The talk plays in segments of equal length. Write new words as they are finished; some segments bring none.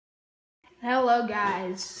Hello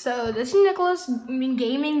guys, so this is Nicholas,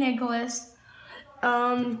 Gaming Nicholas.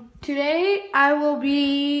 Today I will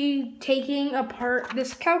be taking apart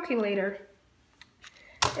this calculator.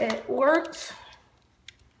 It works.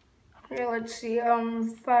 Here, let's see,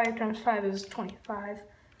 5 times 5 is 25.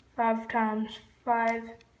 5 times 5,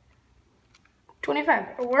 25.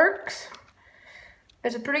 It works.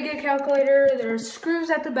 It's a pretty good calculator. There's screws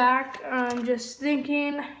at the back. I'm just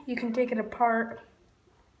thinking you can take it apart.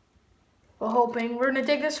 We're hoping. We're gonna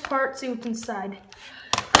take this apart, see what's inside.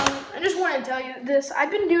 I just want to tell you this. I've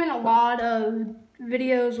been doing a lot of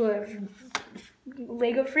videos with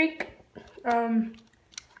Lego Freak.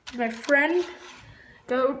 My friend,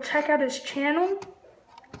 go check out his channel.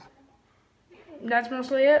 That's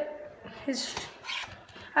mostly it.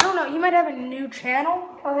 I don't know, he might have a new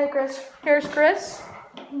channel. Oh, hey Chris. Here's Chris.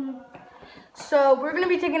 So we're gonna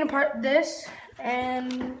be taking apart this,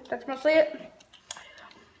 and that's mostly it.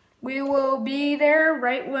 We will be there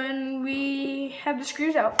right when we have the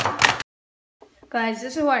screws out. Guys,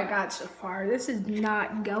 this is what I got so far. This is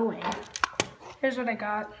not going. Here's what I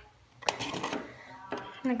got.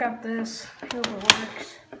 I got this. Hope it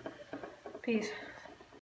works. Peace.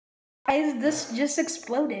 Guys, this just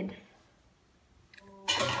exploded.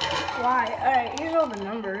 Why? Alright, here's all the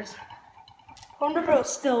numbers. I wonder if it'll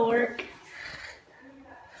still work.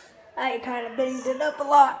 I kind of banged it up a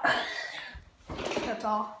lot. That's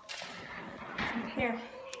all. Here.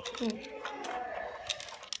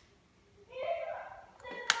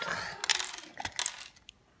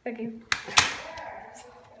 Thank you.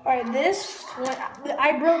 Alright, this, when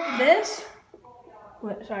I broke this,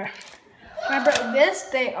 sorry. When I broke this,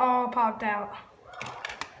 they all popped out.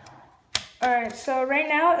 Alright, so right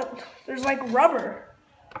now, there's like rubber.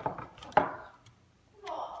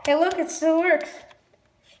 Hey look, it still works.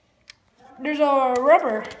 There's a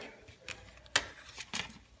rubber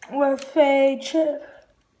with a chip.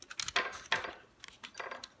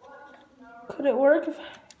 Could it work?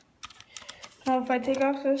 If I take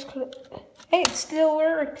off this, could it? Hey, it still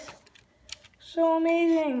works. So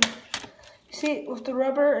amazing. You see, with the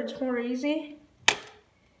rubber, it's more easy.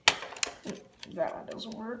 That one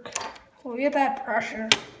doesn't work. Well, we get that pressure.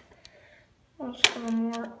 Most of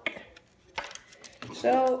them work.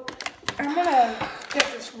 So, I'm gonna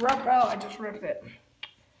get this rubber. Oh, I just ripped it.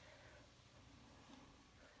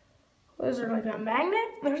 Is there like a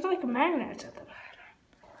magnet? There's like a magnet at the back.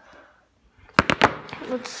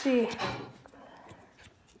 Let's see.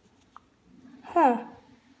 Huh.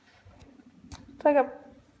 It's like a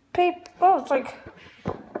paper. Oh, it's like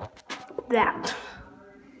that.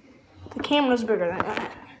 The camera's bigger than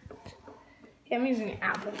that. Yeah, I'm using an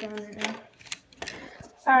Apple phone right now.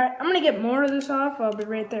 Alright, I'm gonna get more of this off. I'll be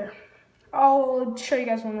right there. I'll show you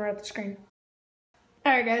guys when we're at the screen.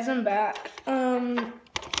 Alright guys, I'm back.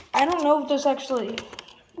 I don't know if this actually,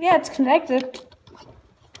 yeah, it's connected.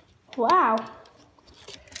 Wow.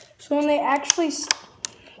 So when they actually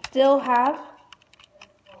still have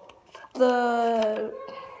the,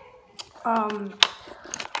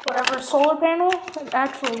 whatever solar panel, it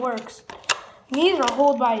actually works. These are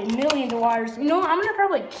held by millions of wires. You know what, I'm gonna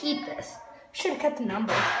probably keep this. Should have kept the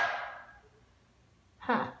number.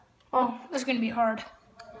 Huh. Oh, this is gonna be hard.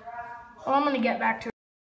 Well, I'm gonna get back to it.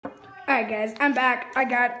 Alright guys, I'm back. I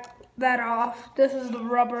got that off. This is the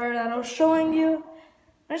rubber that I was showing you.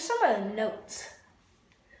 There's some of the notes.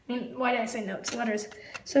 I mean, why did I say notes? Letters.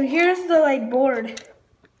 So here's the like board.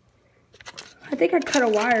 I think I cut a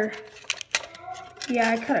wire. Yeah,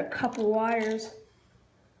 I cut a couple wires.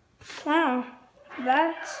 Wow,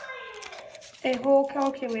 that's a whole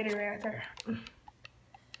calculator right there.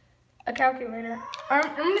 A calculator.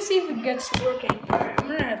 I'm gonna see if it gets working. Alright, I'm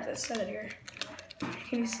gonna have to set it here.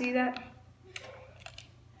 Can you see that?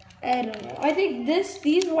 I don't know. I think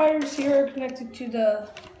these wires here are connected to the,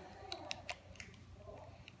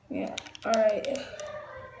 yeah, alright.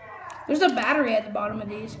 There's a battery at the bottom of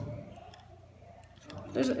these.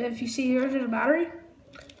 If you see here, there's a battery.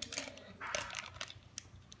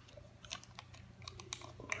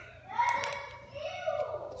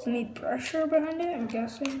 Does it need pressure behind it, I'm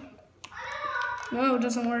guessing? No, it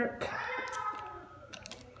doesn't work.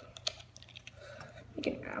 Make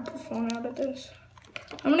an Apple phone out of this.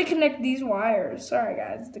 I'm gonna connect these wires. Sorry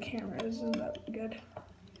guys, the camera isn't that good.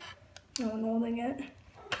 No one holding it.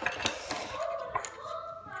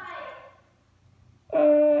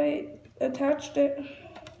 I attached it.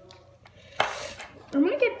 I'm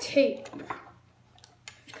gonna get tape.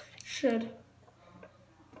 Should.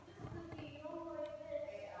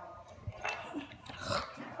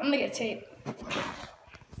 I'm gonna get tape.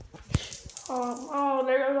 Oh,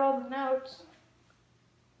 there goes all the notes.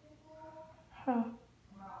 Huh.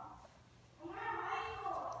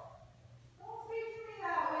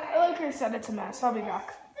 I said, it's a mess. I'll be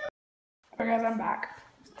back. Okay, guys, I'm back.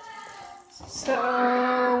 So,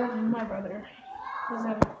 my brother was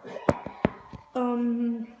having a fit.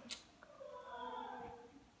 I'm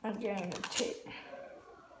getting the tape.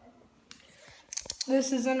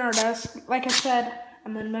 This is in our desk. Like I said,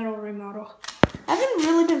 I'm in metal remodel. I haven't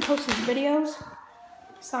really been posting videos.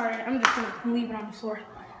 Sorry, I'm just gonna leave it on the floor.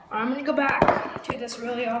 I'm gonna go back to this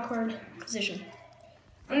really awkward position.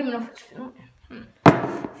 I don't even know if it's filming.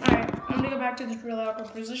 Alright, I'm gonna go back to this really awkward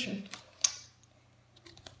position.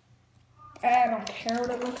 I don't care what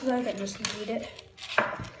it looks like, I just need it.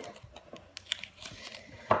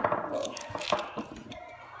 Whoa.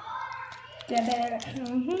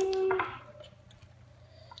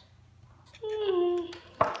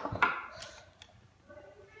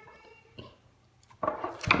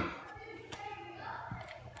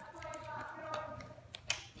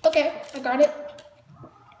 Okay, I got it.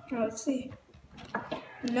 Now let's see.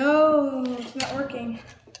 No, it's not working.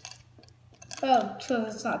 Oh, so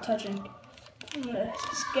it's not touching. I'm gonna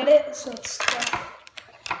just get it so it's stuck.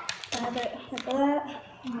 I have it like that.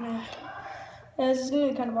 This is gonna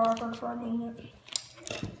be kind of awkward for a minute.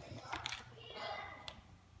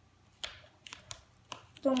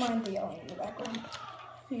 Don't mind the yelling in the background.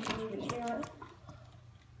 You can even hear it.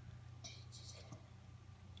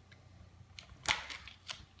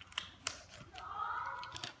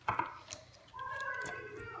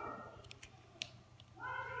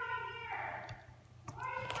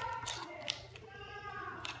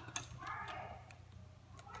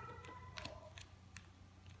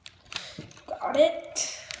 Got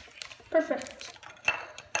it. Perfect.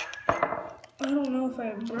 I don't know if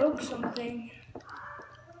I broke something.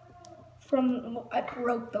 I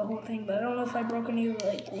broke the whole thing, but I don't know if I broke any of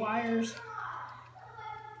the wires.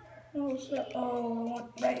 Oh, I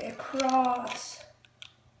went right across.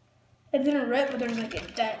 It didn't rip, but there's like a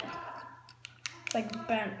dent. It's like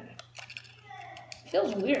bent.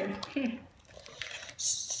 Feels weird.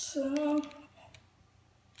 So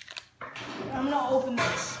I'm gonna open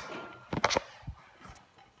this.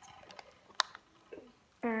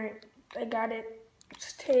 Alright, I got it.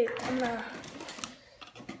 It's tape. I'm gonna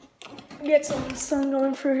get some sun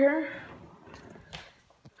going through here.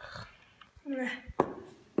 I'm gonna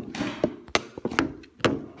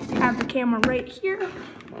have the camera right here.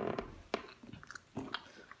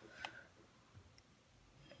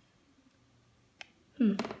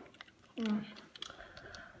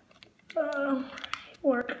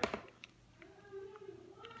 Work.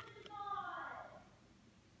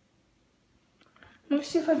 Let me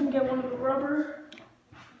see if I can get one of the rubber.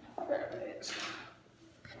 There it is.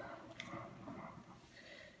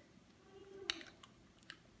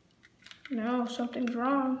 No, something's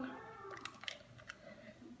wrong.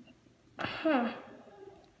 Huh.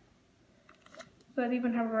 Does that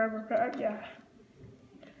even have a rubber pad? Yeah.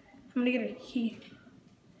 I'm gonna get a key.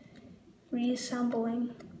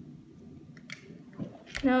 Reassembling.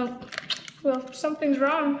 No. Well, something's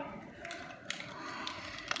wrong.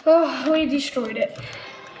 Oh, we destroyed it.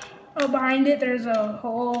 Oh, behind it, there's a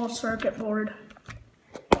whole circuit board.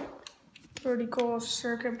 Pretty cool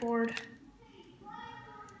circuit board.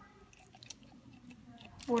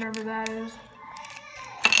 Whatever that is.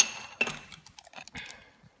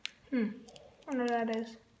 I wonder what that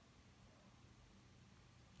is.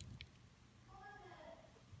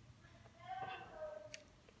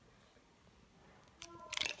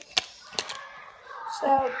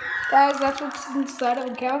 So, guys, that's what's inside of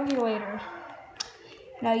a calculator.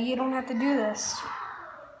 Now, you don't have to do this.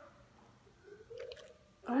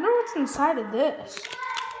 I wonder what's inside of this.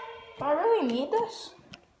 Do I really need this?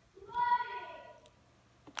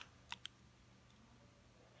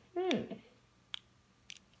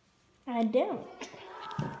 I don't.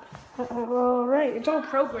 Alright, it's all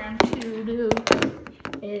programmed to do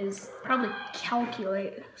is probably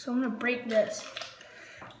calculate. So I'm gonna break this.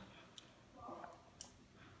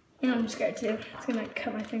 And I'm scared too. It's gonna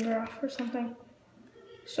cut my finger off or something.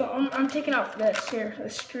 So I'm taking off this here, the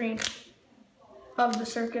string of the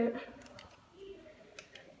circuit.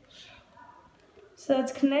 So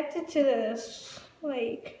it's connected to this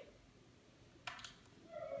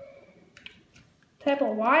type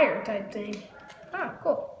of wire type thing. Ah,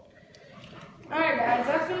 cool. Alright guys,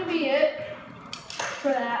 that's gonna be it for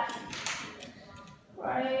that.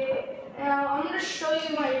 Right now, I'm gonna show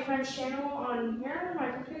you my friend's channel on here,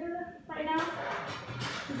 my computer right now.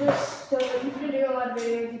 He's been doing a lot of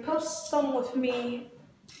videos. He posts some with me.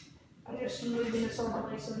 I'm just moving this all the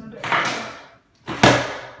way so I'm a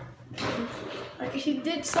bit. He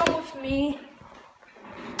did some with me.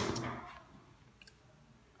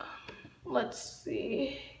 Let's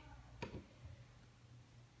see.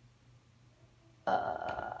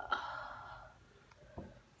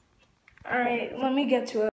 Alright, let me get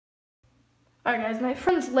to it. Alright guys, my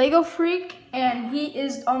friend's Lego Freak, and he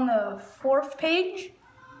is on the 4th page.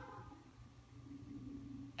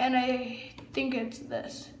 And I think it's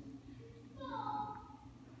this.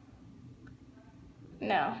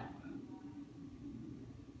 No.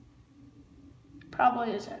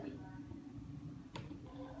 Probably isn't.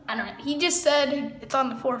 I don't know. He just said it's on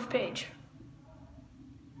the 4th page.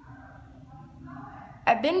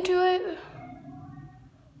 I've been to it.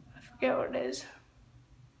 I forget what it is.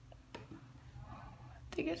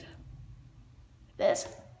 I think it's this.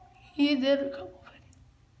 He did a couple videos.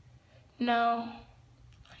 No.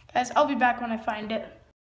 Guys, I'll be back when I find it.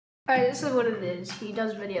 Alright, this is what it is. He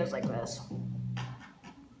does videos like this.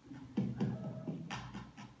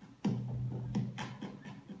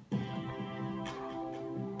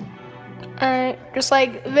 Alright, just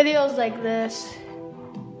like videos like this.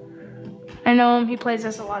 I know him, he plays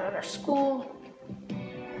this a lot at our school.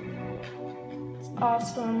 It's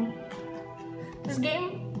awesome. This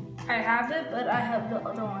game, I have it, but I have the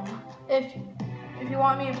other one. If you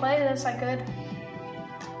want me to play this, I could.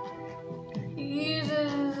 He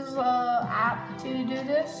uses an app to do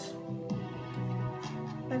this.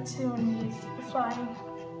 Let's see when he's flying.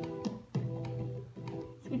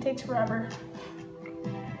 He takes forever.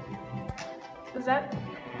 Was that?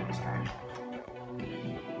 Sorry.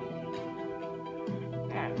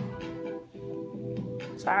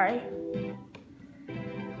 Sorry.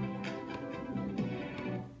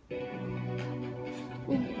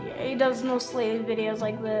 He does mostly videos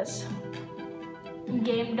like this.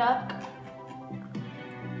 Game Duck.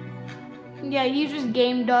 Yeah, he uses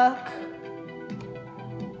Game Duck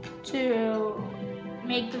to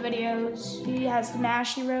make the videos. He has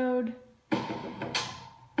Mashy Road.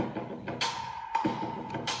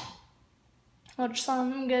 Watch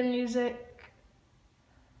some good music.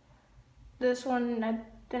 This one, I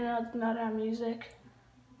did not have music.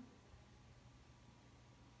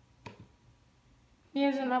 He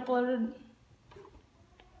hasn't uploaded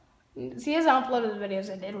the videos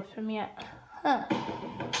I did with him yet. Huh.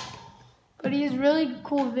 But he has really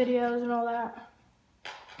cool videos and all that.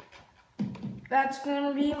 That's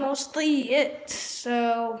gonna be mostly it.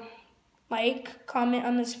 So, like, comment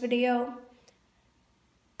on this video.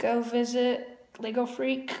 Go visit Lego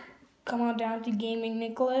Freak. Come on down to Gaming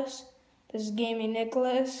Nicholas. This is Gaming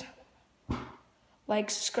Nicholas. Like,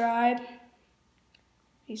 subscribe.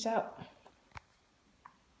 Peace out.